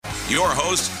your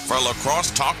host for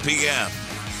Lacrosse Talk PM,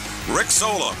 Rick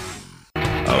Sola.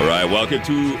 All right, welcome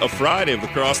to a Friday of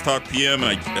Lacrosse Talk PM.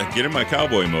 I get in my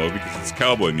cowboy mode because it's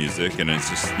cowboy music, and it's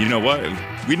just, you know what?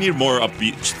 We need a more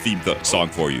upbeat themed song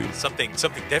for you. Something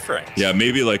different. Yeah,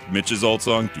 maybe like Mitch's old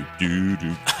song.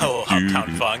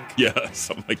 Uptown Funk. Yeah,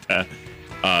 something like that.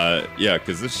 Yeah,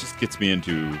 because this just gets me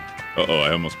into...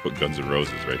 I almost put Guns N'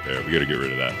 Roses right there. We got to get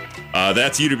rid of that.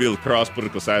 That's UW Lacrosse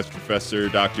political science professor,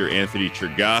 Dr. Anthony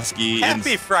Chergosky.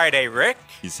 Happy Friday, Rick.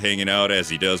 He's hanging out as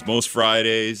he does most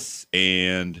Fridays,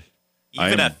 and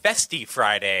even a festy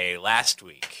Friday last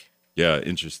week. Yeah,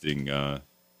 interesting.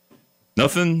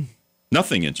 Nothing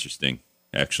interesting,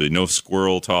 actually. No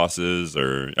squirrel tosses,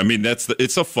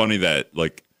 it's so funny that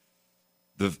like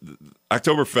the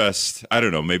Oktoberfest. I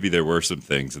don't know. Maybe there were some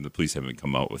things, and the police haven't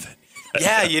come out with it.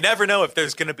 Yeah, you never know if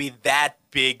there's going to be that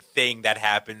big thing that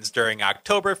happens during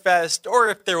Oktoberfest or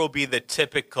if there will be the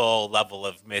typical level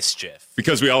of mischief.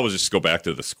 Because we always just go back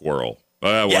to the squirrel.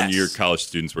 Yes. 1 year, college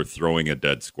students were throwing a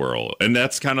dead squirrel. And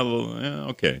that's kind of,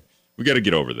 okay. We got to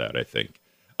get over that, I think.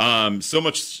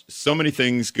 So many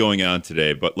things going on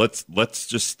today, but let's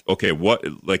just,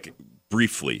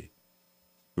 briefly,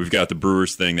 we've got the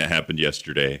Brewers thing that happened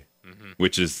yesterday.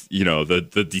 Which is,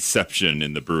 the deception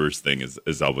in the Brewers thing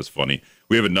is always funny.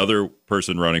 We have another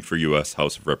person running for U.S.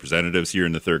 House of Representatives here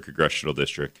in the 3rd Congressional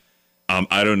District.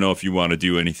 I don't know if you want to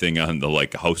do anything on the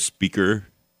House Speaker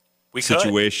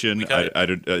situation. I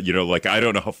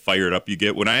don't know how fired up you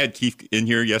get. When I had Keith in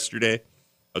here yesterday,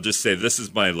 I'll just say this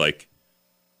is my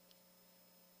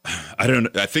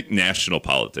I think national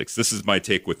politics. This is my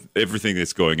take with everything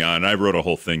that's going on. I wrote a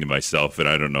whole thing to myself, and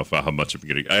I don't know how much I'm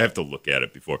going to. I have to look at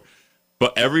it before.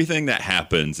 But everything that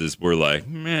happens is we're like,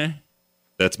 meh,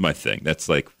 that's my thing. That's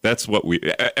what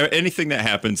anything that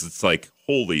happens, it's like,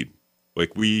 holy,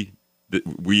 we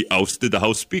ousted the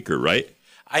House Speaker, right?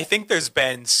 I think there's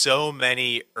been so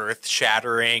many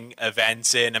earth-shattering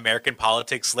events in American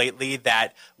politics lately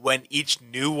that when each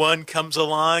new one comes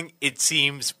along, it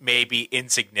seems maybe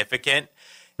insignificant.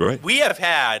 Right. We have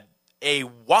had a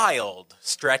wild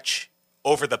stretch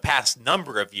over the past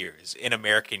number of years in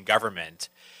American government.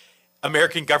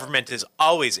 American government is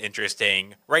always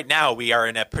interesting. Right now, we are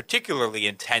in a particularly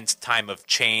intense time of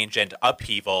change and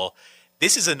upheaval.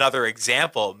 This is another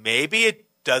example. Maybe it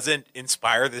doesn't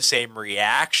inspire the same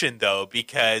reaction, though,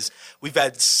 because we've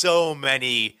had so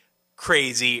many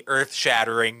crazy,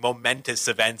 earth-shattering, momentous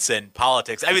events in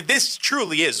politics. I mean, this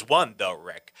truly is one, though,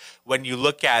 Rick. When you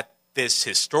look at this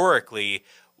historically,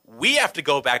 we have to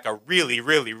go back a really,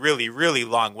 really, really, really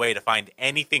long way to find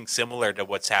anything similar to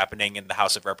what's happening in the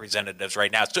House of Representatives right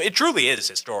now. So it truly is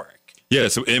historic. Yeah,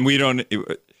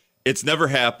 it's never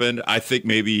happened. I think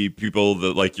maybe people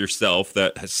that like yourself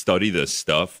that study this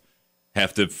stuff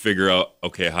have to figure out,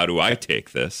 okay, how do I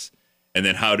take this? And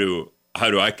then how do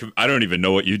I don't even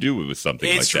know what you do with something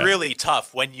like that. It's really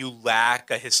tough when you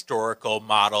lack a historical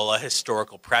model, a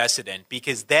historical precedent,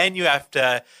 because then you have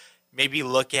to maybe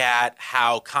look at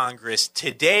how Congress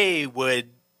today would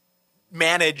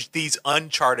manage these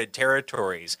uncharted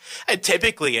territories. And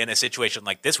typically in a situation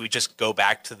like this, we just go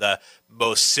back to the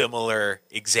most similar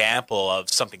example of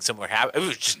something similar happening.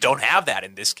 We just don't have that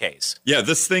in this case. Yeah,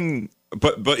 this thing,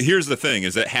 but here's the thing: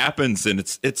 is it happens and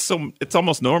it's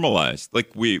almost normalized. Like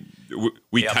we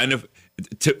yep. Kind of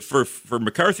for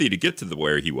McCarthy to get to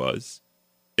where he was,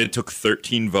 it took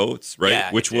 13 votes, right?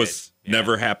 Yeah, which was. Yeah.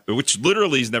 Never happened, which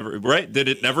literally is never, right? Did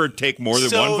it never take more than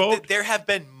one vote? There have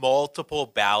been multiple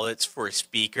ballots for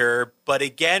speaker. But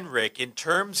again, Rick, in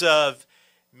terms of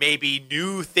maybe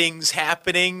new things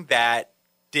happening that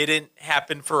didn't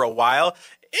happen for a while,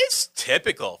 it's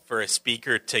typical for a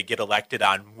speaker to get elected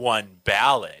on one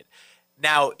ballot.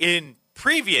 Now, in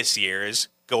previous years,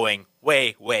 going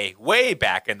way, way, way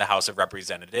back in the House of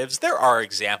Representatives, there are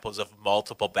examples of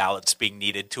multiple ballots being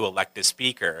needed to elect a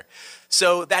speaker.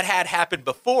 So that had happened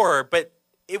before, but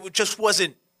it just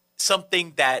wasn't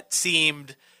something that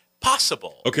seemed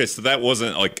possible. Okay, so that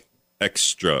wasn't like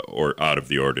extra or out of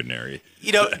the ordinary.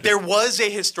 There was a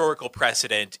historical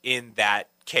precedent in that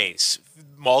case.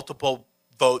 Multiple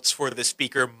votes for the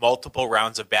speaker, multiple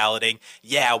rounds of balloting.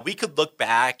 Yeah, we could look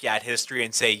back at history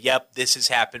and say, yep, this has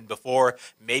happened before.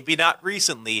 Maybe not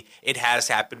recently. It has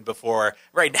happened before.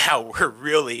 Right now, we're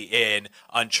really in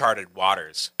uncharted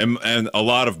waters. And a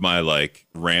lot of my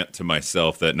rant to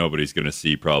myself that nobody's going to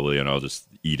see probably, and I'll just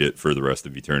eat it for the rest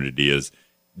of eternity, is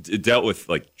it dealt with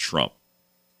Trump.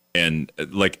 And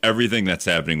everything that's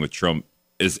happening with Trump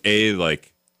is a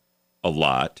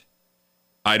lot.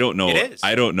 I don't know. It is.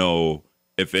 I don't know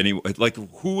if any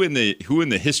who in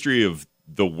the history of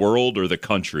the world or the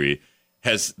country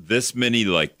has this many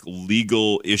like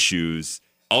legal issues.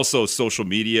 Also, social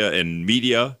media and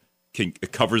media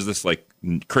covers this like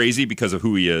crazy because of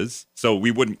who he is. So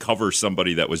we wouldn't cover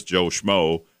somebody that was Joe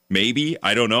Schmo. Maybe,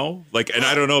 I don't know. Like, and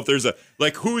I don't know if there's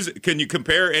can you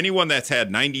compare anyone that's had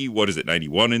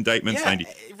 91 indictments? Yeah, 90.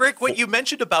 Rick, what you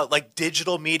mentioned about like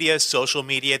digital media, social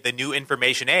media, the new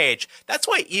information age, that's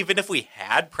why even if we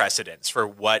had precedents for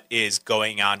what is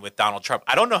going on with Donald Trump,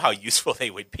 I don't know how useful they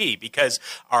would be because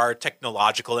our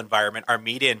technological environment, our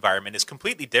media environment is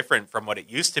completely different from what it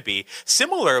used to be.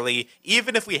 Similarly,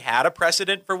 even if we had a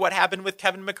precedent for what happened with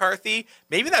Kevin McCarthy,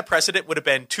 maybe that precedent would have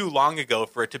been too long ago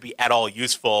for it to be at all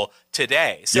useful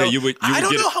today. So yeah, I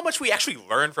don't know how much we actually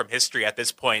learn from history at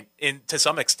this point, to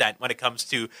some extent, when it comes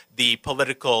to the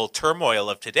political turmoil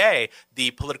of today,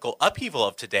 the political upheaval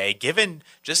of today, given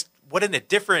just what in a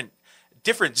different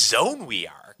zone we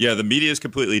are. Yeah, the media is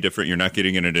completely different. You're not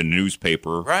getting it in a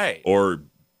newspaper. Right. Or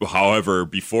however,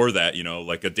 before that,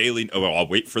 like a daily, I'll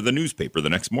wait for the newspaper the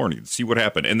next morning to see what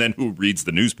happened. And then who reads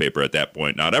the newspaper at that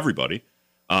point? Not everybody.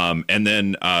 And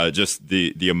then just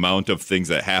the amount of things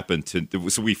that happen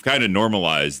so we've kind of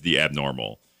normalized the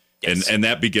abnormal. Yes. And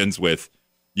that begins with,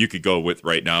 you could go with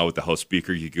right now with the House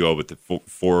Speaker, you could go with the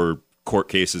four court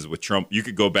cases with Trump. You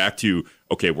could go back to,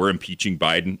 okay, we're impeaching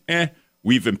Biden.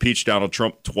 We've impeached Donald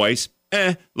Trump twice.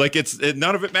 Like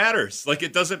none of it matters. Like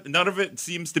it doesn't, none of it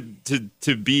seems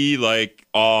to be like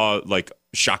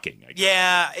shocking. I guess.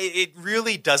 Yeah, it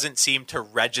really doesn't seem to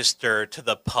register to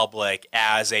the public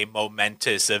as a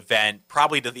momentous event,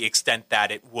 probably to the extent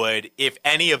that it would if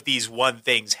any of these one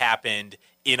things happened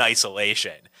in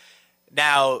isolation.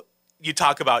 Now, you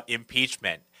talk about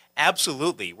impeachment.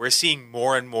 Absolutely. We're seeing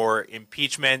more and more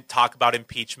impeachment, talk about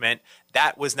impeachment.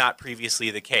 That was not previously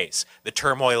the case. The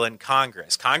turmoil in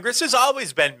Congress. Congress has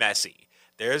always been messy.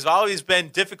 There's always been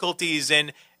difficulties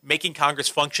in making Congress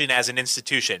function as an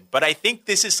institution. But I think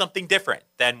this is something different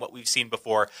than what we've seen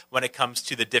before when it comes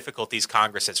to the difficulties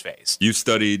Congress has faced.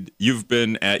 You've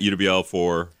been at UWL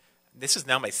for... This is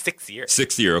now my 6th year.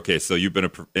 6th year, okay. So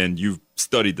you've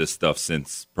studied this stuff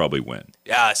since probably when?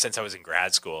 Yeah, since I was in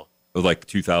grad school. Like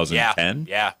 2010?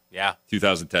 Yeah.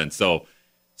 2010. So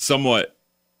somewhat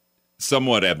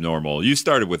abnormal. You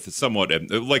started with somewhat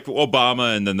like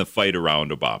Obama and then the fight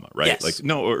around Obama, right? Yes. Like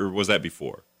no, or was that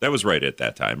before? That was right at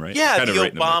that time, right? Yeah, Kind the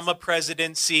of Obama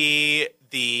presidency,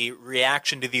 the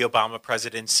reaction to the Obama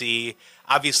presidency.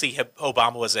 Obviously,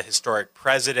 Obama was a historic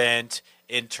president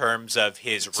in terms of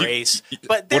his race.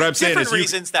 But there's different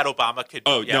reasons that Obama could...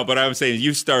 No, but I'm saying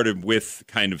you started with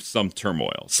kind of some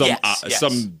turmoil,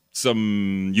 some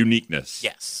uniqueness.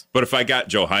 Yes. But if I got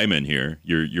Joe Hyman here,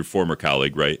 your former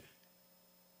colleague, right?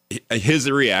 His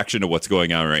reaction to what's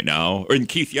going on right now, and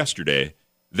Keith yesterday,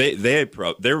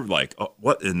 they're like, oh,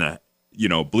 what in the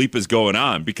bleep is going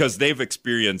on? Because they've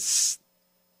experienced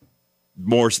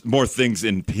more things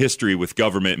in history with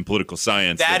government and political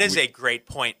science. That is a great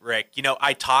point, Rick.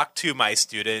 I talk to my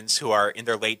students who are in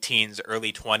their late teens,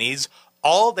 early 20s.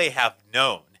 All they have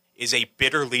known is a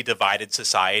bitterly divided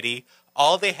society.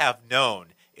 All they have known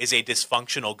is a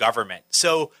dysfunctional government.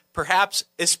 So perhaps,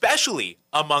 especially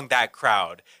among that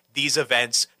crowd, these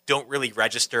events don't really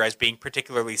register as being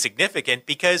particularly significant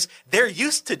because they're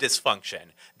used to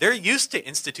dysfunction. They're used to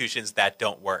institutions that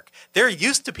don't work. They're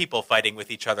used to people fighting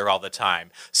with each other all the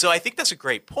time. So I think that's a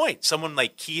great point. Someone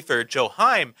like Keith or Joe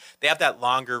Heim, they have that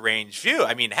longer range view.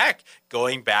 I mean, heck,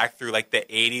 going back through like the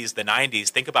 80s, the 90s,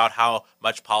 think about how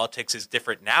much politics is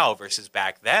different now versus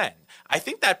back then. I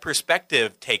think that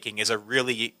perspective taking is a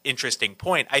really interesting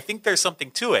point. I think there's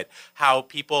something to it, how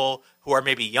people who are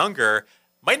maybe younger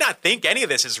might not think any of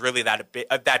this is really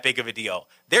that big of a deal.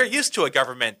 They're used to a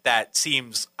government that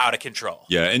seems out of control.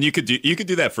 Yeah, and you could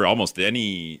do that for almost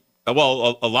any, a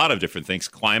lot of different things.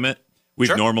 Climate,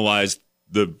 we've normalized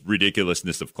the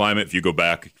ridiculousness of climate. If you go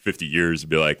back 50 years, it'd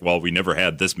be like, well, we never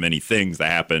had this many things that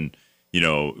happen,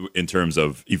 in terms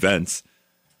of events.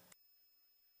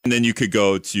 And then you could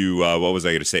go to, what was I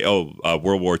going to say?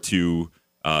 World War II,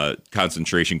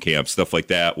 concentration camps, stuff like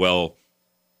that. Well,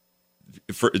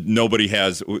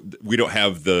 we don't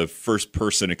have the first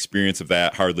person experience of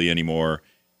that hardly anymore.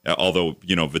 Although,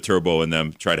 Viterbo and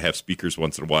them try to have speakers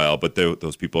once in a while, but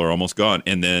those people are almost gone.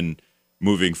 And then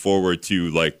moving forward to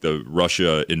like the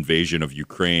Russia invasion of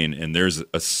Ukraine, and there's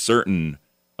a certain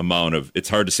amount of, it's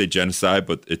hard to say genocide,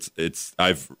 but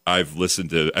I've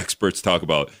listened to experts talk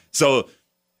about. So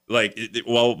like,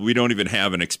 we don't even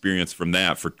have an experience from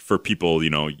that for people,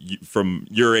 from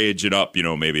your age and up,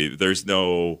 maybe there's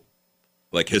no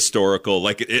like historical,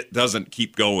 like it doesn't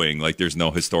keep going. Like there's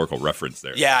no historical reference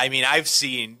there. Yeah, I mean, I've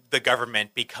seen the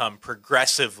government become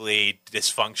progressively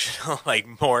dysfunctional, like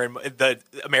the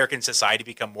American society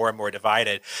become more and more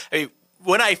divided. I mean,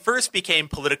 when I first became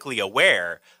politically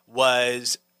aware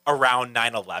was around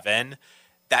 9/11.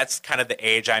 That's kind of the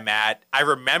age I'm at. I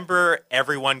remember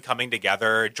everyone coming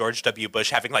together, George W. Bush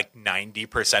having like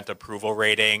 90% approval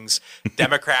ratings,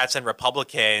 Democrats and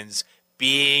Republicans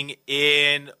being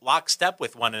in lockstep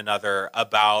with one another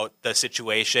about the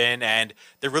situation, and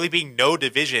there really being no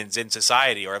divisions in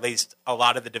society, or at least a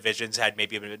lot of the divisions had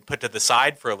maybe been put to the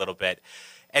side for a little bit.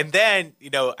 And then,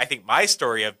 I think my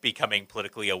story of becoming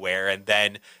politically aware and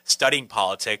then studying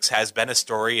politics has been a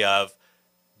story of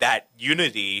that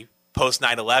unity post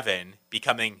 9/11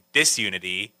 becoming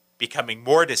disunity, becoming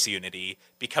more disunity,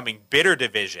 becoming bitter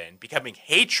division, becoming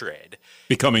hatred.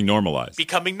 Becoming normalized.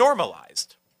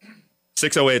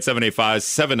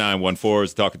 608-785-7914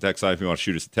 is the talking text line. If you want to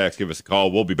shoot us a text, give us a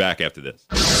call. We'll be back after this.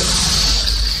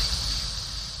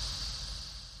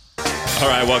 All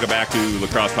right, welcome back to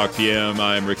Lacrosse Talk PM.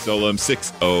 I'm Rick Solem.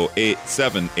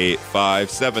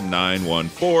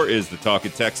 608-785-7914 is the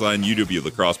talking text line. UW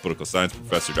Lacrosse Political Science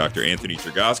Professor Dr. Anthony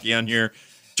Chergosky on here.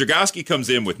 Chergosky comes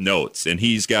in with notes, and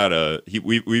we've got a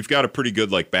pretty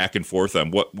good like back and forth on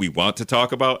what we want to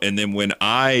talk about. And then when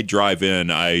I drive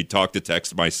in, I talk to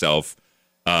text myself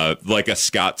like a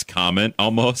Scott's comment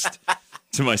almost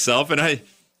to myself, and I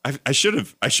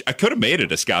could have made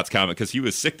it a Scott's comment because he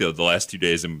was sick the last 2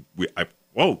 days, and I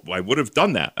would have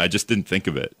done that. I just didn't think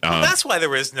of it. That's why there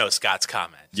was no Scott's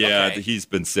comment. Yeah, okay. He's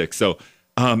been sick. So,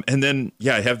 and then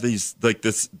I have these like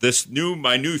this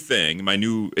my new thing.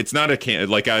 It's not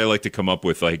like I like to come up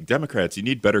with like Democrats. You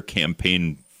need better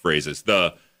campaign phrases.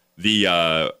 The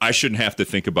I shouldn't have to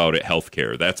think about it.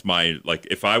 Healthcare. That's my like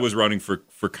if I was running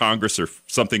for Congress or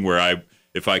something where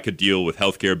if I could deal with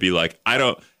healthcare, be like I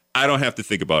don't have to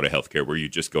think about a healthcare where you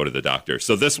just go to the doctor.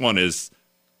 So this one is,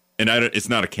 and it's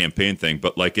not a campaign thing,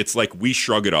 but like it's like we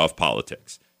shrug it off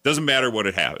politics. Doesn't matter what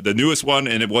it has. The newest one,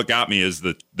 and what got me is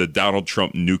the Donald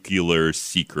Trump nuclear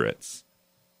secrets.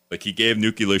 Like he gave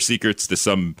nuclear secrets to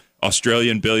some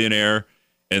Australian billionaire,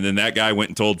 and then that guy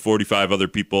went and told 45 other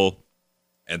people.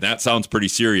 And that sounds pretty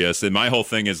serious. And my whole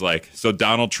thing is like, so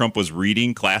Donald Trump was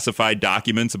reading classified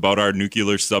documents about our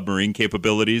nuclear submarine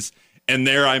capabilities. And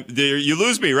there you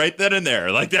lose me right then and there.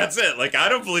 Like, that's it. Like, I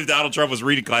don't believe Donald Trump was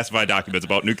reading classified documents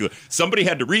about nuclear. Somebody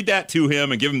had to read that to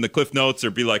him and give him the cliff notes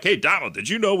or be like, hey, Donald, did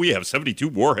you know we have 72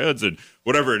 warheads and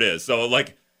whatever it is? So,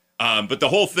 like, but the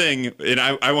whole thing, and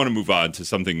I want to move on to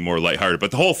something more lighthearted,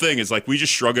 but the whole thing is like we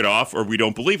just shrug it off or we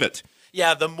don't believe it.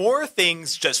 Yeah, the more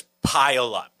things just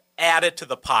pile up, add it to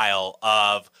the pile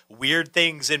of weird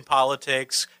things in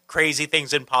politics, crazy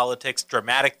things in politics,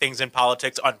 dramatic things in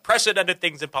politics, unprecedented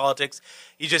things in politics.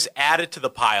 You just add it to the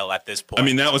pile at this point. I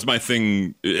mean, that was my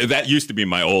thing. That used to be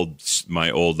my old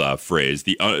phrase,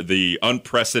 the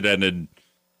unprecedented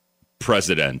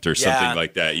president or something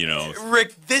like that,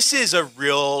 Rick, this is a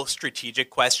real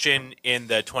strategic question in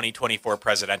the 2024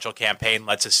 presidential campaign.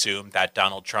 Let's assume that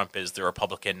Donald Trump is the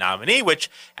Republican nominee, which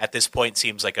at this point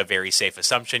seems like a very safe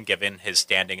assumption given his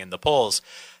standing in the polls.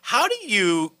 How do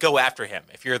you go after him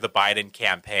if you're the Biden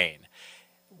campaign?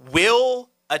 Will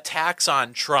attacks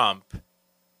on Trump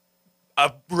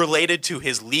related to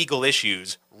his legal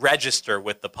issues register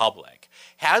with the public?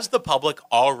 Has the public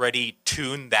already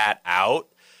tuned that out?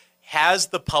 Has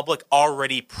the public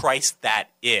already priced that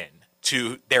in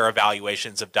to their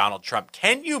evaluations of Donald Trump?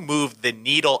 Can you move the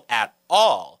needle at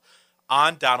all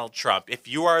on Donald Trump if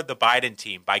you are the Biden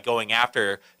team by going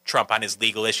after Trump on his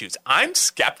legal issues? I'm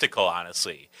skeptical,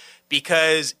 honestly,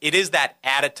 because it is that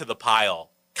add it to the pile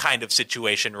kind of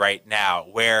situation right now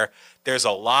where there's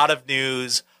a lot of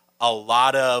news, a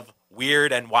lot of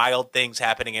weird and wild things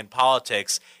happening in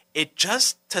politics. It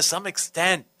just, to some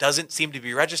extent, doesn't seem to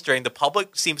be registering. The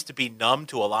public seems to be numb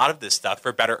to a lot of this stuff,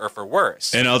 for better or for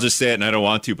worse. And I'll just say it, and I don't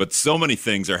want to, but so many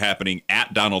things are happening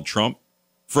at Donald Trump.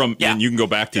 And you can go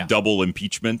back to double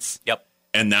impeachments. Yep.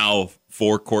 And now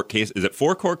 4 court cases. Is it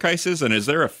 4 court cases? And is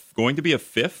there going to be a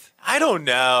 5th? I don't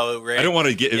know, Rick. I don't want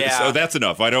to get. Yeah. So that's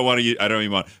enough. I don't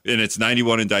even want. And it's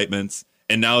 91 indictments.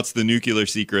 And now it's the nuclear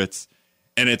secrets.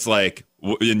 And it's like,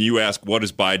 and you ask, what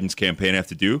does Biden's campaign have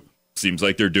to do? Seems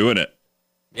like they're doing it.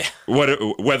 Yeah.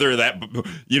 Whether that,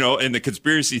 and the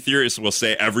conspiracy theorists will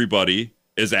say everybody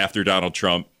is after Donald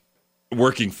Trump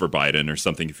working for Biden or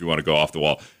something if you want to go off the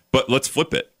wall. But let's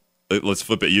flip it.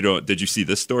 Did you see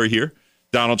this story here?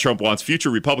 Donald Trump wants future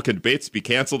Republican debates to be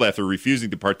canceled after refusing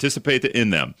to participate in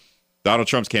them. Donald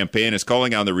Trump's campaign is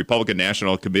calling on the Republican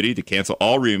National Committee to cancel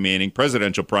all remaining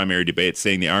presidential primary debates,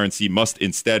 saying the RNC must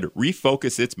instead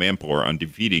refocus its manpower on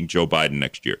defeating Joe Biden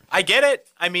next year. I get it.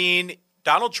 I mean,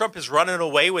 Donald Trump is running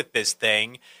away with this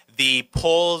thing. The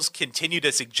polls continue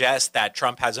to suggest that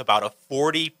Trump has about a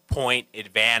 40-point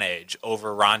advantage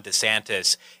over Ron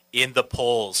DeSantis in the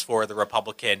polls for the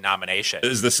Republican nomination.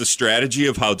 Is this a strategy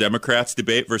of how Democrats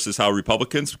debate versus how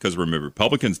Republicans? Because remember,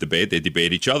 Republicans debate, they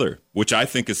debate each other, which I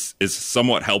think is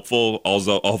somewhat helpful,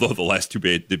 although the last two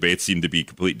debates seem to be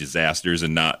complete disasters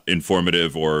and not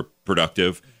informative or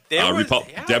productive.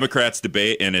 Democrats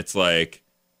debate, and it's like,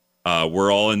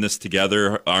 we're all in this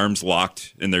together, arms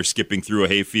locked, and they're skipping through a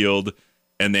hayfield,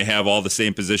 and they have all the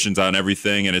same positions on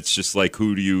everything, and it's just like,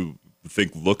 who do you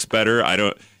think looks better? I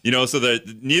don't, so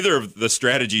that neither of the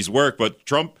strategies work. But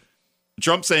Trump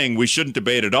saying we shouldn't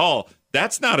debate at all,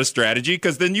 that's not a strategy,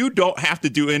 because then you don't have to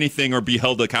do anything or be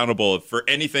held accountable for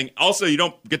anything. Also, you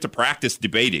don't get to practice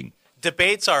debating.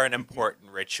 Debates are an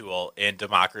important ritual in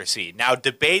democracy. Now,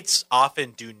 debates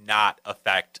often do not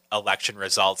affect election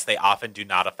results. They often do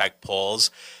not affect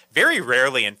polls. Very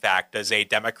rarely, in fact, does a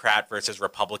Democrat versus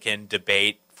Republican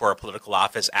debate for a political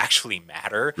office actually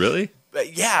matter. Really?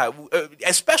 Yeah,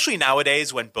 especially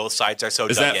nowadays when both sides are so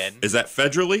dug in. Is that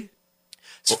federally?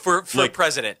 For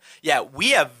president. Yeah, we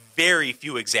have very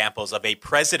few examples of a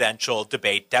presidential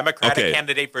debate, Democratic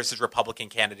candidate versus Republican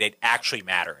candidate, actually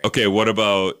mattering. Okay, what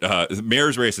about the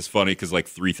mayor's race? Is funny because like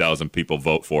 3,000 people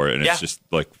vote for it, and it's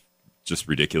just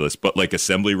ridiculous. But like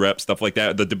assembly rep, stuff like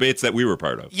that, the debates that we were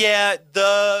part of. Yeah,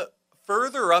 the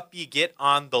further up you get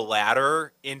on the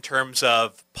ladder in terms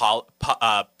of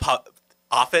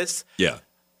office,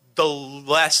 the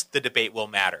less the debate will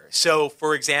matter. So,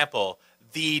 for example,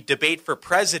 the debate for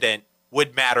president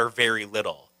would matter very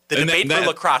little. The debate for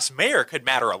La Crosse mayor could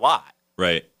matter a lot.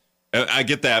 Right. I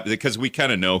get that because we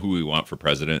kind of know who we want for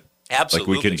president.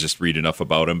 Absolutely. Like we can just read enough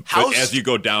about him. But as you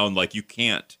go down, like you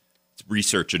can't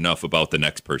research enough about the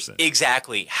next person.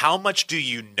 Exactly. How much do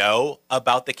you know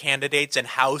about the candidates, and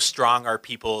how strong are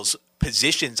people's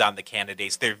positions on the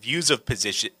candidates, their views of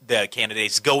the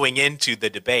candidates going into the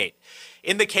debate?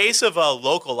 In the case of a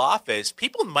local office,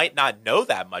 people might not know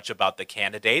that much about the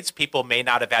candidates. People may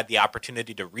not have had the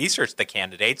opportunity to research the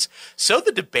candidates. So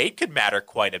the debate could matter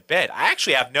quite a bit. I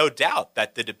actually have no doubt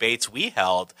that the debates we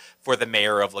held for the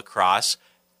mayor of La Crosse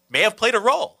may have played a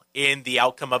role in the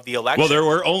outcome of the election. Well, there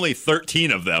were only 13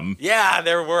 of them. Yeah,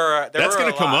 there were. That's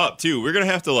going to come up, too. We're going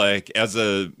to have to, like, as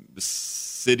a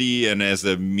city and as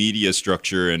a media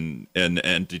structure and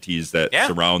entities that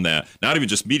surround that, not even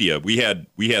just media, we had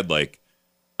like,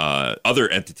 other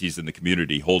entities in the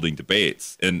community holding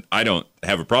debates, and I don't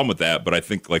have a problem with that, but I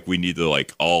think like we need to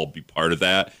like all be part of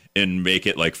that and make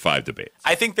it like 5 debates.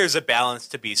 I think there's a balance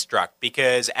to be struck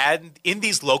because in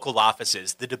these local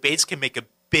offices, the debates can make a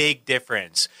big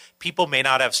difference. People may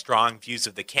not have strong views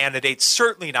of the candidates,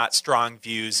 certainly not strong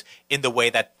views in the way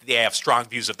that they have strong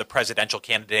views of the presidential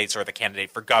candidates or the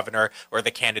candidate for governor or the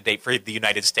candidate for the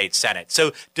United States Senate.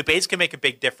 So debates can make a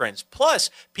big difference. Plus,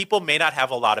 people may not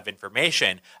have a lot of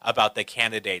information about the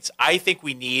candidates. I think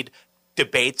we need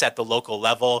debates at the local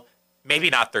level, maybe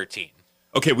not 13.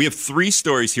 Okay, we have 3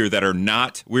 stories here that are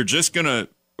not, we're going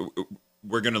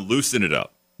to loosen it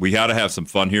up. We got to have some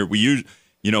fun here. We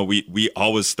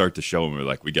always start the show and we're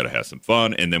like, we got to have some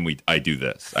fun. And then I do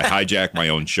this. I hijack my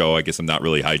own show. I guess I'm not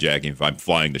really hijacking if I'm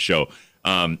flying the show.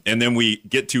 And then we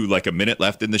get to like a minute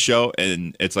left in the show.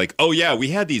 And it's like, oh, yeah,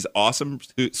 we had these awesome,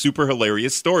 super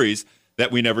hilarious stories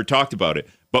that we never talked about it.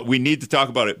 But we need to talk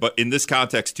about it. But in this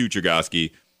context, too,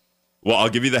 Chergosky, well, I'll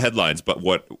give you the headlines. But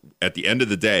what at the end of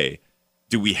the day,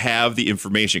 do we have the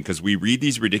information? Because we read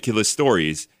these ridiculous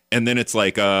stories. And then it's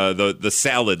like the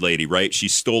salad lady, right? She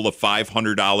stole a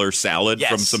 $500 salad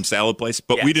from some salad place,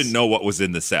 but we didn't know what was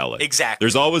in the salad. Exactly.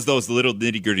 There's always those little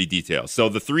nitty-gritty details. So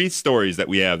the 3 stories that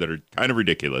we have that are kind of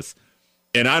ridiculous,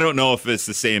 and I don't know if it's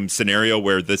the same scenario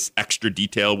where this extra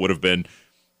detail would have been,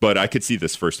 but I could see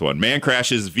this first one. Man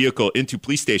crashes vehicle into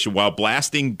police station while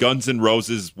blasting Guns N'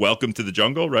 Roses' Welcome to the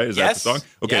Jungle, right? Is that the song?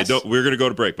 Okay, we're going to go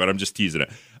to break, but I'm just teasing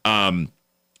it.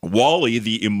 Wally,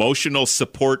 the emotional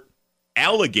support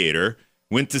alligator,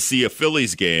 went to see a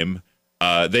Phillies game.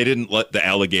 They didn't let the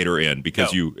alligator in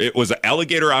because it was an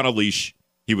alligator on a leash.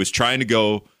 He was trying to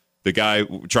go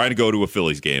to a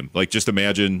Phillies game. Like, just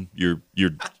imagine you're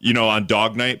on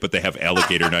dog night, but they have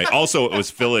alligator night. Also, it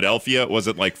was Philadelphia. It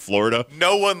wasn't like Florida.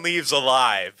 No one leaves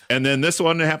alive. And then this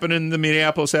one happened in the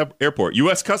Minneapolis airport.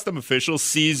 U.S. Custom officials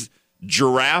seize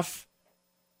giraffe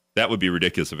That would be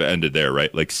ridiculous if it ended there,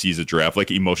 right? Like sees a giraffe, like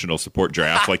emotional support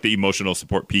giraffe, like the emotional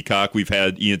support peacock. We've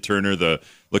had Ian Turner, the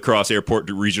Lacrosse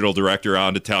Airport regional director,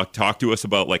 on to talk to us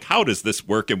about like how does this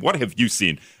work and what have you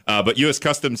seen? But U.S.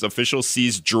 Customs officials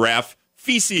seize giraffe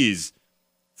feces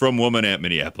from woman at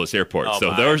Minneapolis Airport. Oh,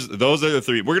 so those are the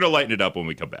three. We're going to lighten it up when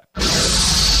we come back.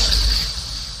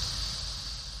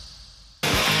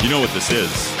 You know what this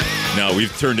is? Now,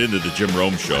 we've turned into the Jim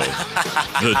Rome show,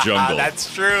 The Jungle.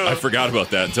 That's true. I forgot about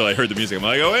that until I heard the music. I'm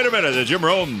like, oh, wait a minute, the Jim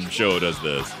Rome show does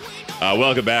this.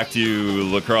 Welcome back to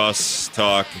Lacrosse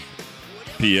Talk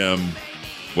PM.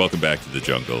 Welcome back to The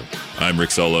Jungle. I'm Rick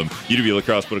Solom, UW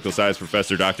Lacrosse Political Science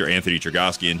Professor, Dr. Anthony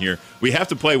Chergosky in here. We have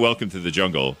to play Welcome to the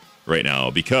Jungle right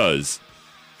now because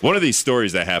one of these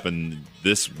stories that happened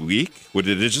this week,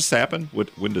 did it just happen?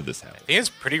 When did this happen? I think it's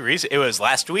pretty recent. It was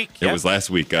last week. It was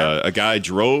last week. A guy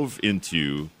drove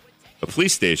into a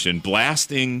police station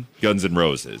blasting Guns N'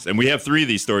 Roses. And we have three of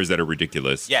these stories that are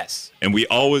ridiculous. Yes. And we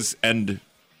always end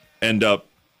up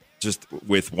just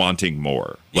with wanting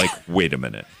more. Like, wait a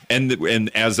minute.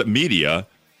 And as a media,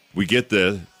 we get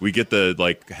the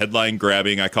like headline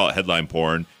grabbing. I call it headline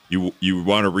porn. You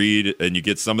want to read and you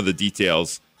get some of the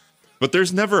details. But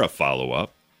there's never a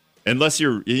follow-up. Unless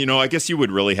I guess you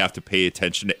would really have to pay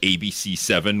attention to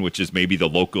ABC7, which is maybe the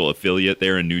local affiliate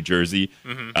there in New Jersey,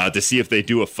 to see if they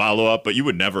do a follow-up. But you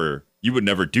would never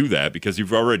do that because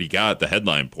you've already got the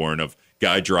headline porn of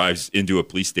guy drives into a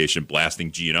police station blasting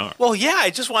GNR. Well, yeah,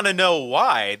 I just want to know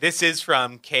why. This is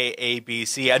from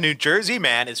KABC. A New Jersey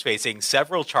man is facing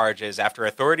several charges after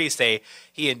authorities say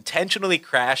he intentionally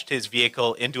crashed his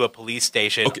vehicle into a police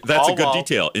station. Okay, that's a good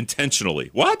detail.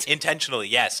 Intentionally. What? Intentionally,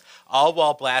 yes. All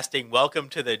while blasting Welcome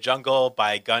to the Jungle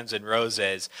by Guns N'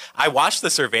 Roses. I watched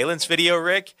the surveillance video,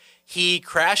 Rick. He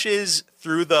crashes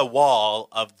through the wall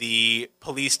of the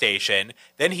police station.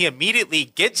 Then he immediately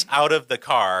gets out of the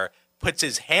car, puts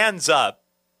his hands up,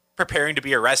 preparing to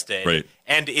be arrested, right,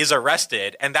 and is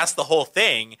arrested. And that's the whole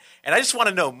thing. And I just want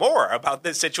to know more about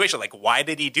this situation. Like, why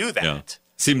did he do that? Yeah.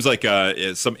 Seems like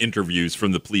some interviews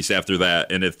from the police after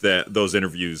that. And if those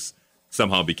interviews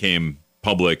somehow became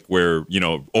public where,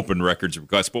 open records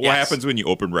request. But what happens when you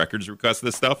open records request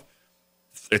this stuff?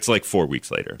 It's like 4 weeks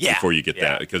later before you get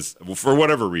that. Because for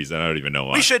whatever reason, I don't even know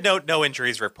why. We should note no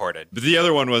injuries reported. But the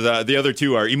other one was, the other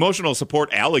two are emotional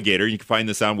support alligator. You can find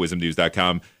this on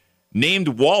wisdomnews.com.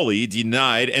 Named Wally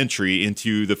denied entry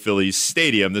into the Phillies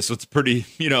stadium. This one's pretty,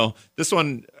 this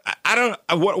one, I don't,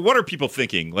 what are people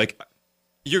thinking? Like,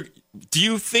 do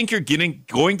you think you're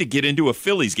going to get into a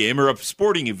Phillies game or a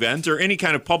sporting event or any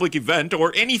kind of public event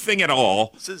or anything at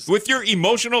all with your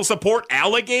emotional support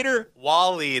alligator?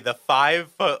 Wally, the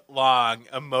 5-foot-long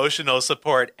emotional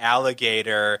support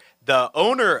alligator, the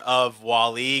owner of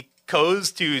Wally,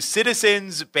 goes to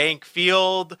Citizens Bank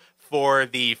Field for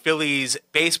the Phillies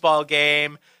baseball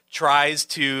game, tries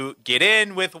to get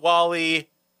in with Wally,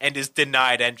 and is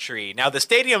denied entry. Now, the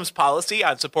stadium's policy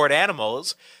on support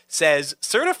animals says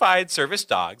certified service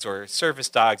dogs or service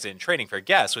dogs in training for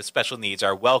guests with special needs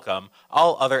are welcome.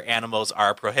 All other animals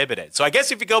are prohibited. So I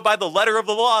guess if you go by the letter of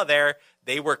the law there,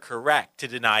 they were correct to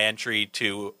deny entry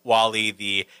to Wally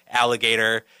the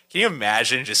alligator. Can you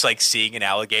imagine just like seeing an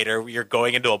alligator? You're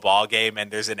going into a ball game and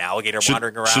there's an alligator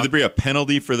wandering around. Should there be a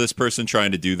penalty for this person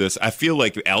trying to do this? I feel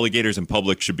like alligators in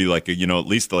public should be like at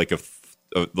least like a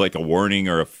warning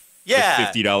or a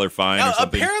 $50 fine or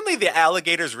something. Apparently the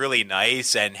alligator's really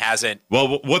nice and hasn't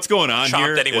what's going on chopped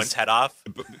here anyone's head off.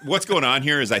 What's going on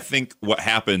here is I think what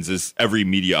happens is every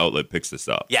media outlet picks this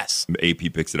up. Yes.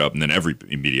 AP picks it up, and then every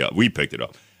media, we picked it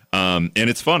up. And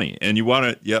it's funny. And you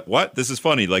want to, what? This is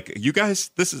funny. Like, you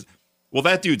guys,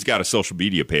 that dude's got a social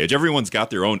media page. Everyone's got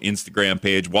their own Instagram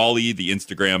page. Wally, the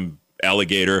Instagram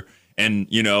alligator. And,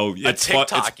 it's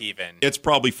TikTok even. It's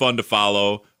probably fun to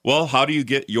follow. Well, how do you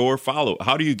get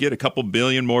how do you get a couple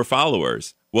billion more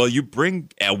followers? Well, you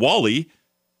bring Wally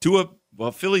to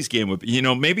a Phillies game.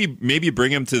 Maybe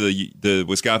bring him to the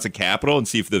Wisconsin Capitol and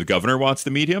see if the governor wants to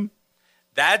meet him.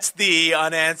 That's the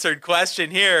unanswered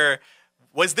question here.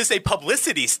 Was this a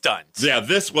publicity stunt? Yeah,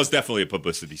 this was definitely a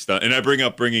publicity stunt. And I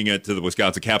bringing it to the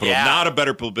Wisconsin Capitol. Yeah. Not a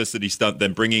better publicity stunt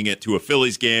than bringing it to a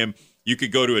Phillies game. You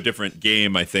could go to a different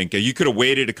game, I think. You could have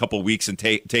waited a couple weeks and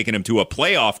taken him to a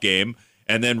playoff game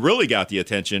and then really got the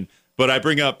attention. But I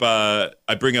bring up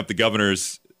the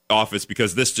governor's office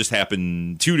because this just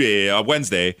happened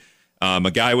Wednesday.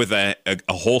 A guy with a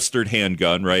holstered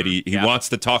handgun, right? He wants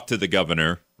to talk to the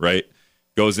governor, right?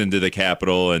 Goes into the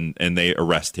Capitol and they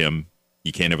arrest him.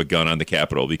 You can't have a gun on the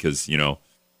Capitol because,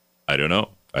 I don't know.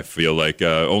 I feel like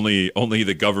only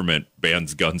the government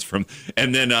bans guns from.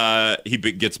 And then he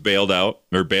gets bailed out,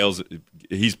 or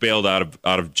he's bailed out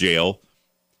of jail,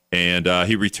 and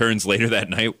he returns later that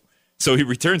night. So he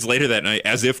returns later that night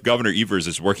as if Governor Evers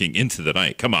is working into the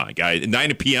night. Come on, guy.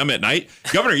 9 p.m. at night?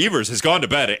 Governor Evers has gone to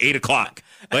bed at 8 o'clock.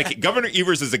 Like, Governor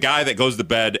Evers is a guy that goes to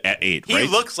bed at 8, right? He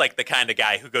looks like the kind of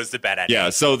guy who goes to bed at 8.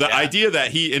 Yeah, so the idea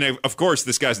that and of course,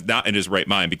 this guy's not in his right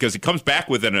mind because he comes back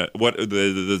with what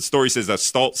the story says,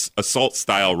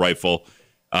 assault-style rifle,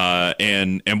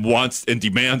 and wants and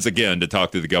demands again to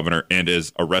talk to the governor and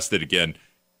is arrested again.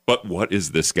 But what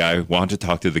is this guy want to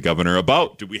talk to the governor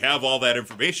about? Do we have all that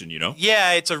information,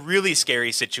 Yeah, it's a really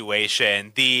scary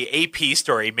situation. The AP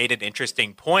story made an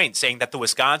interesting point, saying that the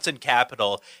Wisconsin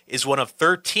Capitol is one of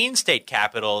 13 state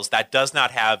capitals that does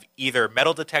not have either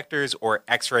metal detectors or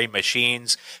X-ray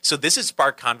machines. So this has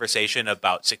sparked conversation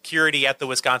about security at the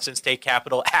Wisconsin State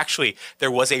Capitol. Actually,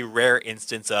 there was a rare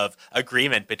instance of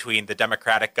agreement between the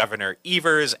Democratic Governor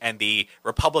Evers and the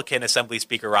Republican Assembly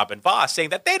Speaker Robin Vos,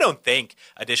 saying that they don't think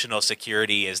additional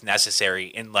security is necessary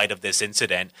in light of this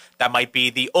incident. That might be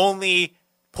the only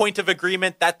point of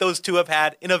agreement that those two have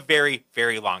had in a very,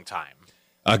 very long time.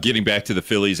 Getting back to the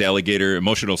Phillies alligator,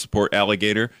 emotional support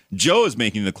alligator, Joe is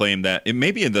making the claim that it may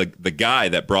be the guy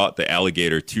that brought the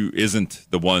alligator to isn't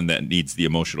the one that needs the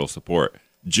emotional support.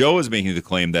 Joe is making the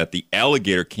claim that the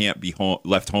alligator can't be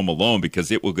left home alone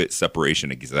because it will get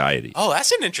separation anxiety. Oh,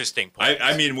 that's an interesting point.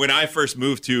 I mean, when I first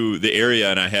moved to the area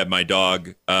and I had my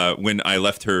dog, when I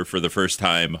left her for the first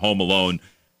time home alone,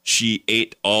 she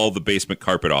ate all the basement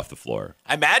carpet off the floor.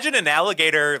 I imagine an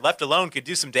alligator left alone could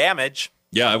do some damage.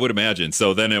 Yeah, I would imagine.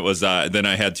 So then it was. Then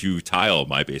I had to tile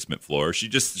my basement floor. She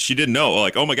didn't know.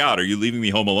 Like, oh my God, are you leaving me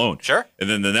home alone? Sure. And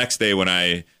then the next day when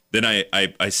I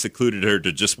secluded her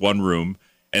to just one room.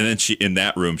 And then in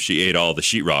that room, she ate all the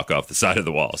sheetrock off the side of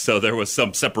the wall. So there was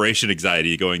some separation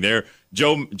anxiety going there.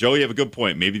 Joe, you have a good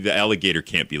point. Maybe the alligator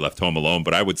can't be left home alone.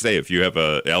 But I would say if you have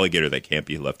an alligator that can't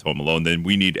be left home alone, then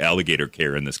we need alligator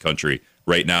care in this country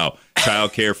right now.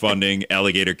 Child care funding,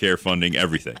 alligator care funding,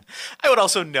 everything. I would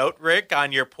also note, Rick,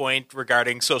 on your point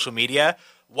regarding social media,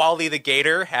 Wally the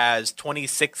Gator has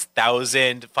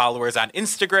 26,000 followers on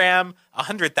Instagram,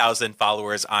 100,000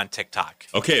 followers on TikTok.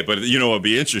 Okay, but what would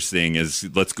be interesting is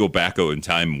let's go back in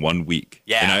time 1 week.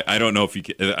 Yeah. And I don't know if you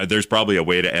can, there's probably a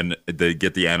way to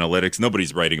get the analytics.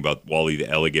 Nobody's writing about Wally the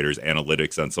Alligator's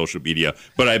analytics on social media,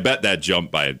 but I bet that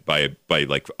jumped by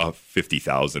like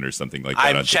 50,000 or something like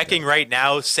that. I'm checking right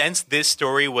now. Since this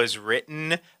story was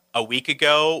written a week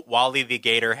ago, Wally the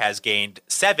Gator has gained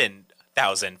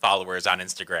 7,000 followers on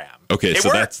Instagram. Okay, so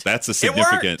worked. that's a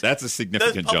significant jump.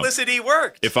 The publicity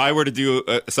worked. If I were to do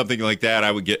something like that,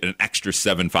 I would get an extra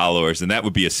 7 followers, and that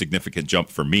would be a significant jump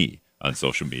for me on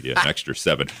social media. An extra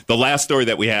 7. The last story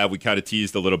that we have, we kind of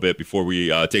teased a little bit before we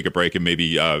take a break and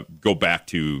maybe go back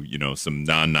to some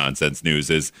non-nonsense news.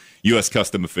 Is U.S.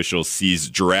 Custom officials seize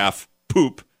giraffe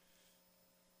poop.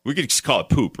 We could just call it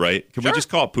poop, right? Can we just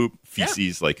call it poop?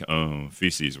 Feces,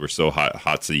 feces. We're so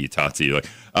hotsy-totsy. Like,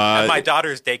 at my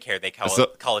daughter's daycare, they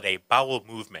call it a bowel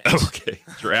movement. Okay,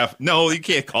 giraffe. No, you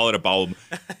can't call it a bowel.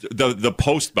 The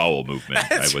post-bowel movement,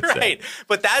 That's I would right. say.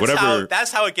 But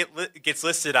that's how it gets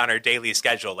listed on our daily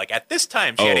schedule. Like at this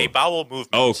time, she had a bowel movement.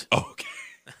 Oh, okay.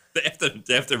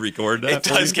 They have to record that? It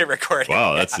does get recorded.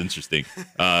 Wow, that's interesting.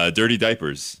 Dirty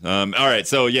diapers. All right,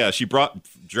 so yeah, she brought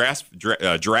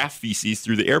giraffe feces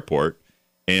through the airport,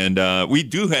 and we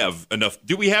do have enough.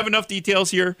 Do we have enough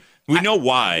details here? We know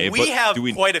why. We have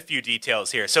quite a few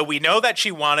details here. So we know that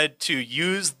she wanted to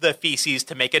use the feces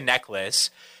to make a necklace.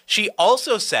 She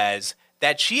also says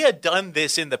that she had done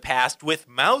this in the past with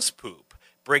mouse poop,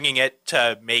 bringing it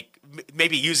to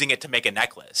maybe using it to make a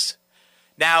necklace.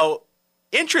 Now,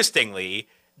 interestingly,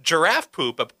 giraffe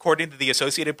poop, according to the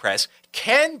Associated Press,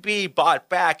 can be bought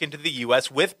back into the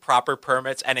U.S. with proper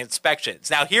permits and inspections.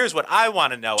 Now, here's what I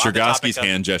want to know. Chergosky's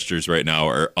hand gestures right now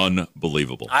are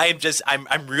unbelievable. I'm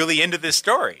really into this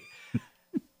story.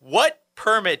 What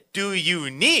permit do you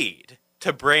need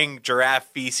to bring giraffe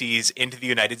feces into the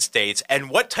United States, and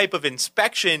what type of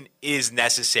inspection is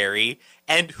necessary,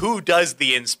 and who does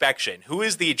the inspection? Who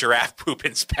is the giraffe poop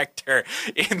inspector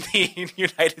in the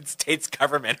United States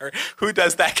government, or who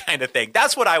does that kind of thing?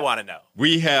 That's what I want to know.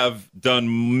 We have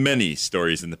done many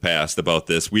stories in the past about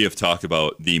this. We have talked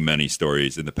about the many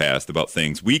stories in the past about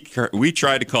things. We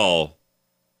tried to call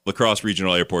La Crosse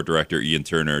Regional Airport Director Ian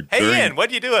Turner. Ian, what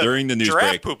do you do during the news giraffe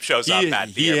break? Poop shows up at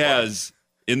the He airport? has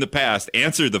in the past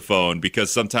answered the phone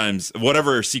because sometimes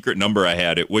whatever secret number I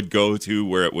had, it would go to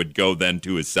where it would go then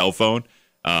to his cell phone.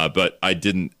 But I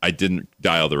didn't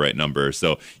dial the right number.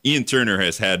 So Ian Turner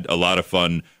has had a lot of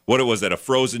fun what was it? A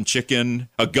frozen chicken,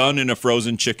 a gun and a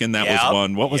frozen chicken. That was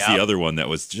one. What was the other one that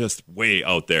was just way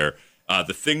out there?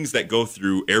 The things that go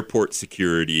through airport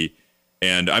security.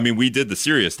 And I mean, we did the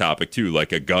serious topic too,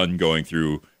 like a gun going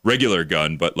through regular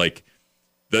gun, but like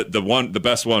the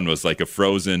best one was like a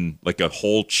frozen, like a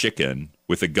whole chicken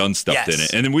with a gun stuffed in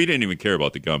it. And then we didn't even care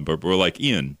about the gun, but we're like,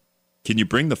 Ian, can you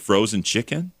bring the frozen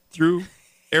chicken through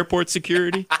airport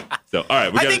security? So, all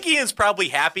right. I think Ian's probably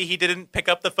happy he didn't pick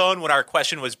up the phone when our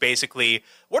question was basically,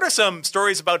 what are some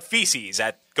stories about feces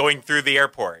at going through the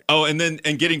airport? Oh,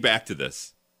 and getting back to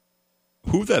this,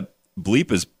 who the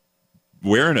bleep is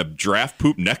wearing a giraffe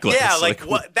poop necklace? Yeah, like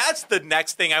what? That's the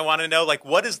next thing I want to know. Like,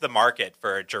 what is the market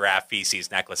for giraffe feces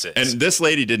necklaces? And this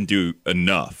lady didn't do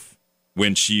enough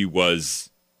when she was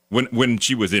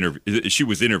interviewed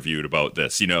about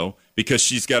this, because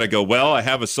she's got to go, well, I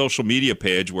have a social media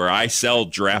page where I sell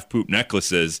giraffe poop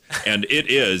necklaces, and it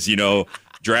is,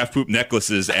 giraffe poop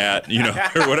necklaces at,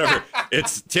 or whatever.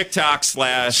 It's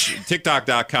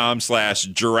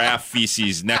TikTok.com/giraffe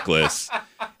feces necklace.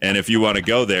 And if you want to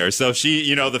go there. So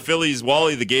she, the Phillies,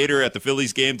 Wally the Gator at the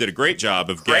Phillies game did a great job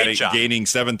of gaining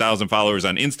 7,000 followers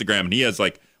on Instagram. And he has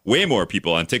like way more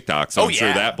people on TikTok. So I'm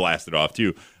sure that blasted off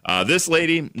too. This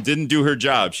lady didn't do her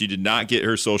job. She did not get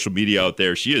her social media out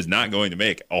there. She is not going to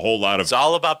make a whole lot of... It's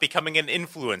all about becoming an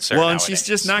influencer Well, nowadays. And she's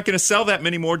just not going to sell that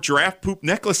many more giraffe poop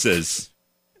necklaces.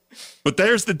 But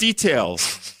there's the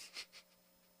details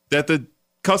that the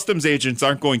customs agents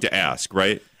aren't going to ask,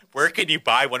 right? Where can you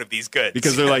buy one of these goods?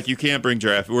 Because they're like, you can't bring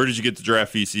giraffe. Where did you get the giraffe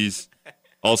feces?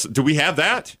 Also, do we have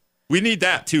that? We need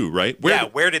that too, right?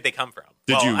 Where did they come from?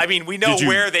 We know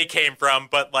where they came from,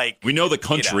 but like... We know the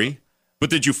country, but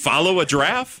did you follow a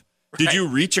giraffe? Right. Did you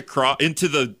reach across into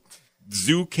the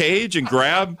zoo cage and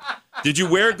grab? Did you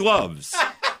wear gloves?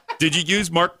 Did you use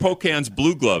Mark Pocan's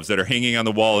blue gloves that are hanging on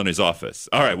the wall in his office?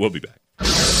 All right, we'll be back.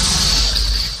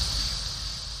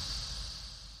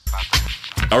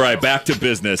 All right, back to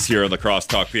business here on the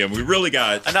Crosstalk PM. We really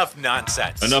got enough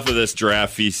nonsense. Enough of this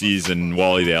giraffe feces and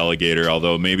Wally the alligator,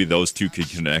 although maybe those two could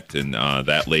connect and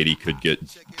that lady could get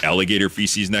alligator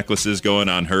feces necklaces going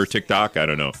on her TikTok. I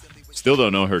don't know. Still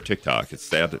don't know her TikTok. It's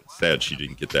sad she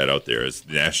didn't get that out there as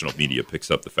the national media picks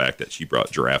up the fact that she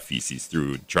brought giraffe feces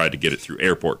through and tried to get it through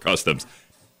airport customs.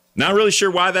 Not really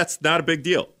sure why that's not a big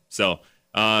deal. So...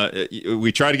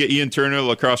 we try to get Ian Turner,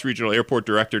 La Crosse Regional Airport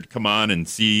Director, to come on and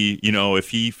see, if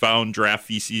he found giraffe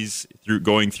feces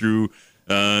going through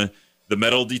the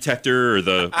metal detector or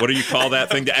the, what do you call that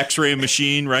thing, the X-ray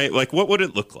machine, right? Like, what would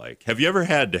it look like? Have you ever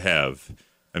had to have,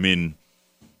 I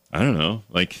don't know,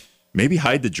 like maybe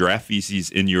hide the giraffe feces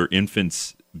in your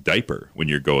infant's diaper when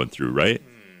you're going through, right?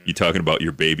 You talking about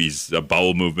your baby's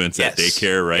bowel movements at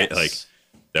daycare, right? Yes. Like,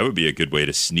 that would be a good way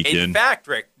to sneak in. In fact,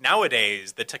 Rick,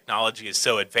 nowadays the technology is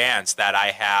so advanced that I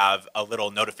have a little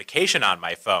notification on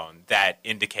my phone that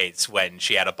indicates when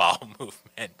she had a bowel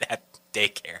movement at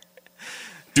daycare.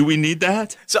 Do we need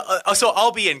that? So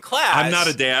I'll be in class. I'm not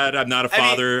a dad. I'm not a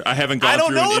father. I haven't gone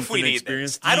through an infant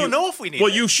experience. I don't know if we need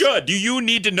Well, you should. Do you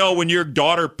need to know when your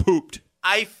daughter pooped?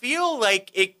 I feel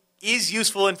like it is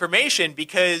useful information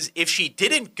because if she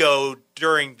didn't go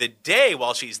during the day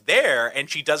while she's there and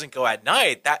she doesn't go at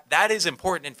night, that is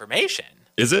important information.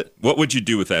 Is it? What would you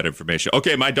do with that information?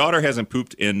 Okay, my daughter hasn't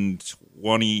pooped in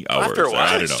 20 hours. After a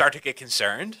while, you start to get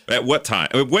concerned. At what time?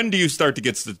 When do you start to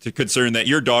get concerned that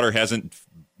your daughter hasn't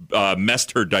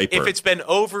messed her diaper? If it's been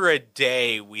over a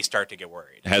day, we start to get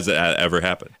worried. Has it ever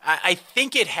happened? I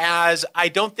think it has. I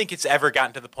don't think it's ever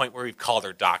gotten to the point where we've called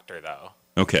her doctor, though.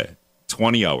 Okay.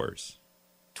 20 hours.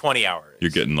 20 hours.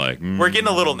 You're getting like... We're getting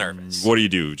a little nervous. What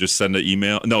do? Just send an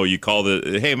email? No, you call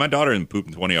hey, my daughter didn't poop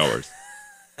in 20 hours.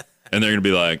 And they're going to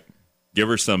be like, give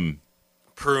her some...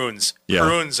 Prunes. Yeah.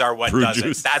 Prunes are what does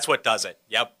juice. It. That's what does it.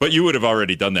 Yep. But you would have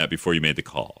already done that before you made the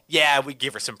call. Yeah, we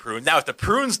give her some prunes. Now, if the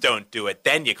prunes don't do it,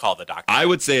 then you call the doctor. I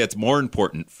would say it's more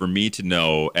important for me to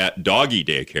know at doggy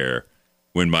daycare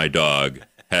when my dog...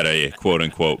 had a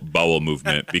quote-unquote bowel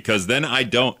movement, because then I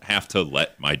don't have to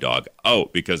let my dog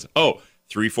out because,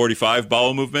 3:45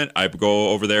 bowel movement, I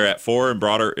go over there at 4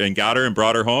 and got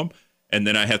her home, and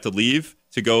then I have to leave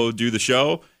to go do the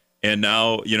show, and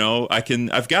now,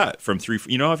 I've got like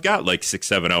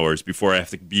 6-7 hours before I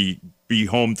have to be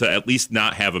home to at least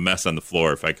not have a mess on the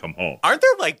floor if I come home. Aren't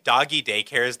there like doggy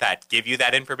daycares that give you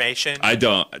that information? I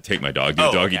don't take my dog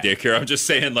to doggy daycare. I'm just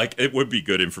saying like it would be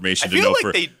good information to know. I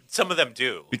feel like some of them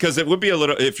do. Because it would be a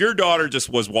little, if your daughter just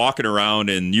was walking around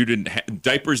and you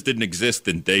diapers didn't exist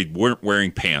and they weren't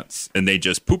wearing pants and they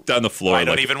just pooped on the floor. I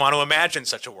don't even want to imagine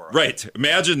such a world. Right.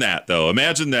 Imagine that though.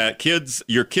 Imagine that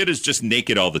your kid is just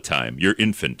naked all the time, your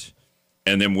infant.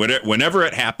 and then whenever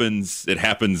it happens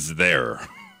there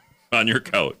on your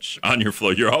couch, on your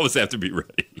floor. You always have to be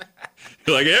ready.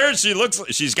 You're like, here she looks.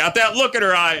 She's got that look in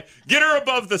her eye. Get her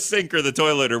above the sink or the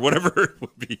toilet or whatever it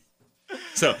would be.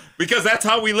 So, because that's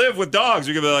how we live with dogs.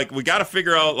 We're gonna be like, we got to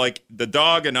figure out, like, the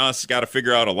dog and us got to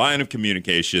figure out a line of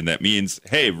communication that means,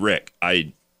 hey, Rick,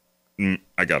 I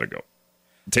gotta go.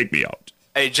 Take me out.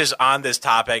 Just on this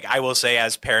topic, I will say,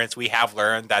 as parents, we have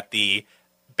learned that the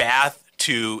bath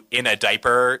to in a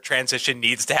diaper transition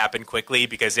needs to happen quickly,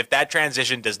 because if that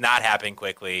transition does not happen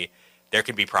quickly, there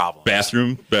can be problems.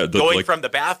 Bathroom, going from the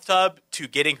bathtub to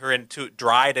getting her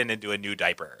dried and into a new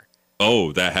diaper.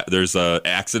 Oh, there's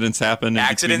accidents happen.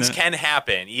 Accidents can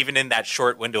happen even in that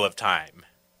short window of time.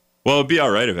 Well, it'd be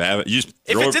all right if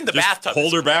it's in the bathtub.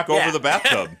 Hold her back over the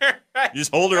bathtub. Right. You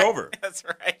just hold her over. That's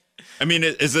right. I mean,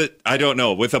 is it? I don't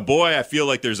know. With a boy, I feel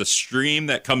like there's a stream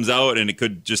that comes out, and it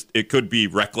could be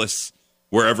reckless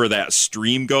wherever that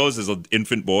stream goes as an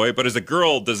infant boy. But as a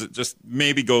girl, does it just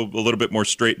maybe go a little bit more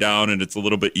straight down, and it's a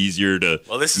little bit easier to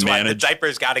Well, this is manage? why the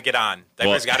diapers got to get on.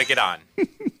 Diapers got to get on.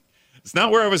 It's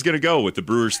not where I was going to go with the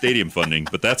Brewers Stadium funding,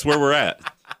 but that's where we're at.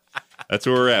 That's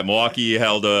where we're at. Milwaukee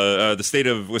held the state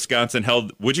of Wisconsin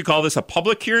held. Would you call this a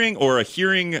public hearing or a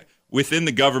hearing within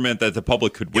the government that the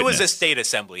public could witness? It was a state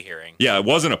assembly hearing. Yeah, it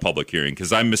wasn't a public hearing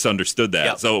because I misunderstood that.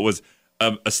 Yep. So it was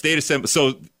a state assembly.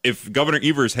 So if Governor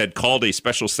Evers had called a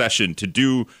special session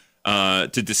to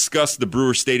discuss the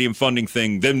Brewer Stadium funding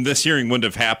thing, then this hearing wouldn't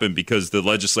have happened because the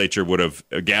legislature would have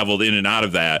gavelled in and out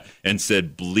of that and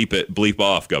said, bleep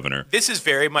off, Governor. This is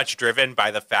very much driven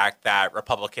by the fact that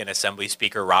Republican Assembly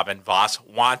Speaker Robin Vos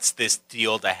wants this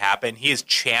deal to happen. He is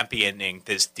championing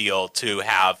this deal to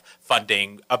have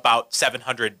funding about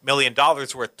 $700 million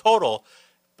worth total,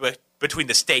 but between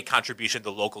the state contribution,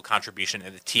 the local contribution,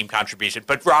 and the team contribution.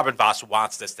 But Robin Vos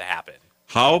wants this to happen.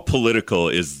 How political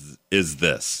is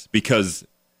this? Because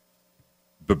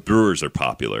the Brewers are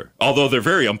popular, although they're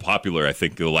very unpopular, I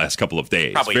think, the last couple of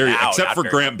days. Probably now, except for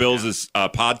Grant Bills'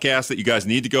 podcast that you guys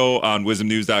need to go on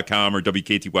wisdomnews.com or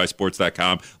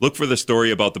WKTYsports.com. Look for the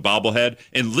story about the bobblehead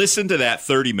and listen to that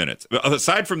 30 minutes.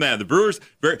 Aside from that, the Brewers,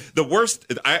 the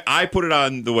worst, I put it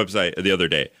on the website the other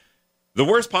day. The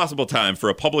worst possible time for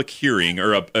a public hearing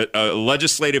or a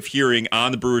legislative hearing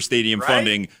on the Brewer Stadium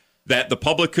funding that the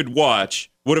public could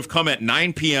watch would have come at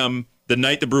 9 p.m. the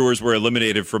night the Brewers were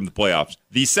eliminated from the playoffs.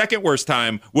 The second worst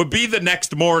time would be the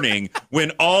next morning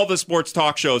when all the sports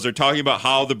talk shows are talking about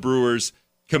how the Brewers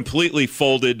completely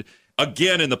folded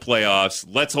again in the playoffs.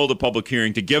 Let's hold a public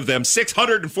hearing to give them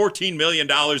 $614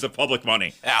 million of public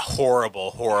money.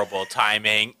 Horrible, horrible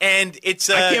timing. And it's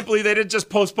I can't believe they didn't just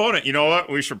postpone it. You know what?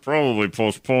 We should probably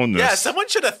postpone this. Yeah, someone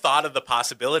should have thought of the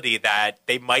possibility that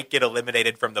they might get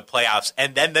eliminated from the playoffs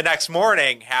and then the next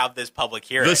morning have this public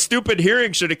hearing. The stupid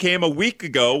hearing should have came a week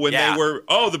ago when they were,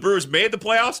 the Brewers made the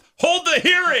playoffs. Hold the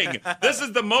hearing. This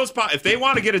is the most if they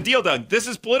want to get a deal done. This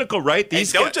is political, right?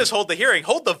 Don't just hold the hearing.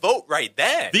 Hold the vote right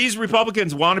then. These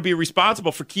Republicans want to be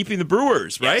responsible for keeping the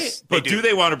Brewers, right? Yes, but do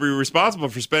they want to be responsible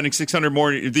for spending $600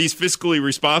 more? These fiscally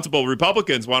responsible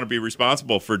Republicans want to be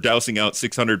responsible for dousing out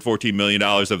 $614 million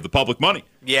of the public money.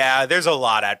 Yeah, there's a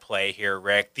lot at play here,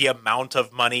 Rick. The amount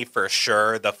of money, for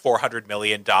sure, the $400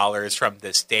 million from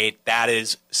the state, that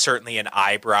is certainly an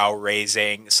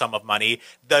eyebrow-raising sum of money.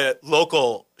 The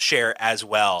local share as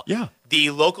well. Yeah. The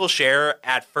local share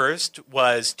at first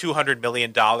was $200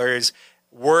 million.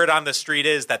 Word on the street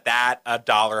is that a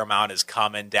dollar amount is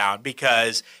coming down,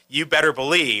 because you better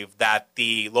believe that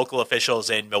the local officials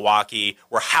in Milwaukee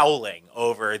were howling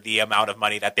over the amount of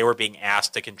money that they were being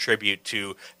asked to contribute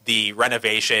to the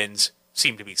renovations,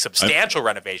 seem to be substantial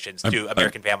renovations to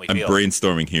American Family Field. I'm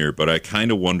brainstorming here, but I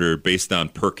kind of wonder, based on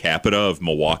per capita of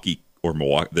Milwaukee or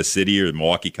the city or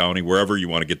Milwaukee County, wherever you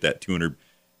want to get that 200.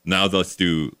 Now let's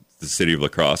do the city of La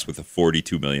Crosse with a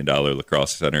 $42 million La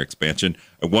Crosse Center expansion.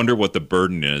 I wonder what the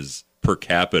burden is per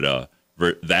capita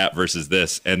that versus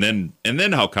this, and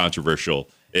then how controversial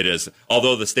it is.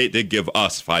 Although the state did give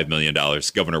us $5 million,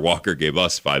 Governor Walker gave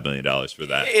us $5 million for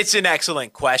that. It's an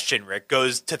excellent question, Rick.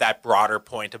 Goes to that broader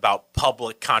point about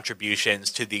public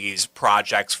contributions to these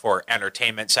projects for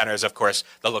entertainment centers. Of course,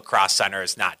 the La Crosse Center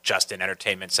is not just an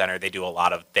entertainment center. They do a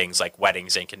lot of things like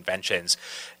weddings and conventions.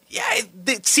 Yeah,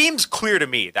 it seems clear to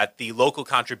me that the local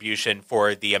contribution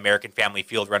for the American Family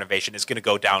Field renovation is going to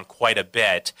go down quite a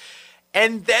bit.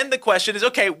 And then the question is,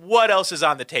 okay, what else is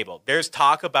on the table? There's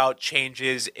talk about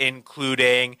changes,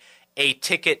 including a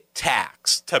ticket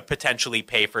tax to potentially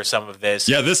pay for some of this.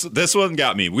 Yeah, this one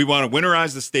got me. We want to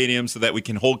winterize the stadium so that we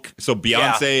can so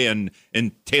Beyonce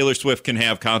and Taylor Swift can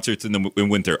have concerts in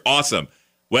winter. Awesome.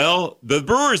 Well, the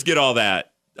Brewers get all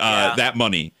that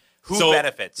money. Who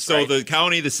benefits? So right? the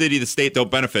county, the city, the state don't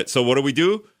benefit. So what do we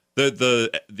do?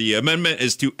 The amendment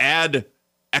is to add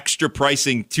extra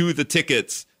pricing to the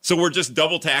tickets. So we're just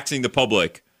double taxing the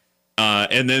public.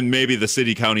 And then maybe the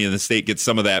city, county, and the state get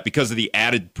some of that because of the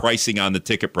added pricing on the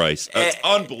ticket price. It's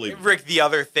unbelievable. Rick, the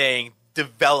other thing,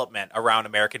 development around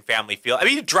American Family Field. I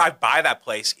mean, you drive by that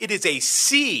place, it is a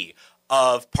sea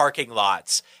of parking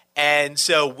lots. And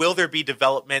so will there be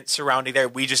development surrounding there?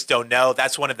 We just don't know.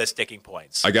 That's one of the sticking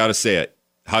points. I got to say it.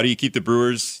 How do you keep the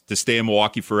Brewers to stay in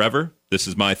Milwaukee forever? This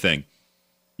is my thing.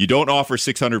 You don't offer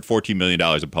 $614 million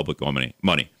in public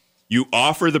money. You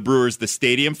offer the Brewers the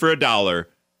stadium for $1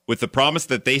 with the promise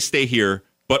that they stay here,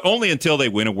 but only until they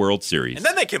win a World Series. And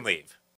then they can leave.